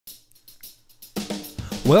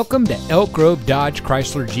Welcome to Elk Grove Dodge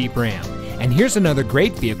Chrysler Jeep Ram, and here's another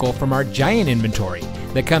great vehicle from our giant inventory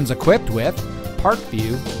that comes equipped with Park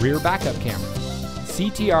View rear backup camera,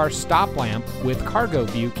 CTR stop lamp with cargo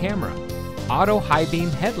view camera, auto high beam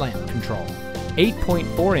headlamp control,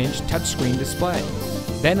 8.4-inch touchscreen display,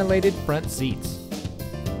 ventilated front seats.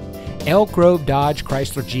 Elk Grove Dodge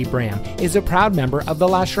Chrysler Jeep Ram is a proud member of the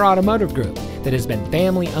Lasher Automotive Group that has been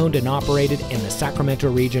family owned and operated in the Sacramento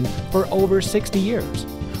region for over 60 years.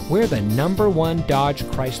 We're the #1 Dodge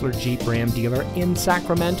Chrysler Jeep Ram dealer in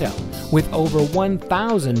Sacramento with over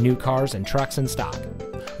 1,000 new cars and trucks in stock.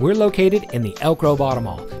 We're located in the Elk Grove Auto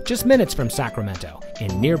Mall, just minutes from Sacramento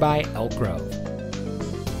in nearby Elk Grove.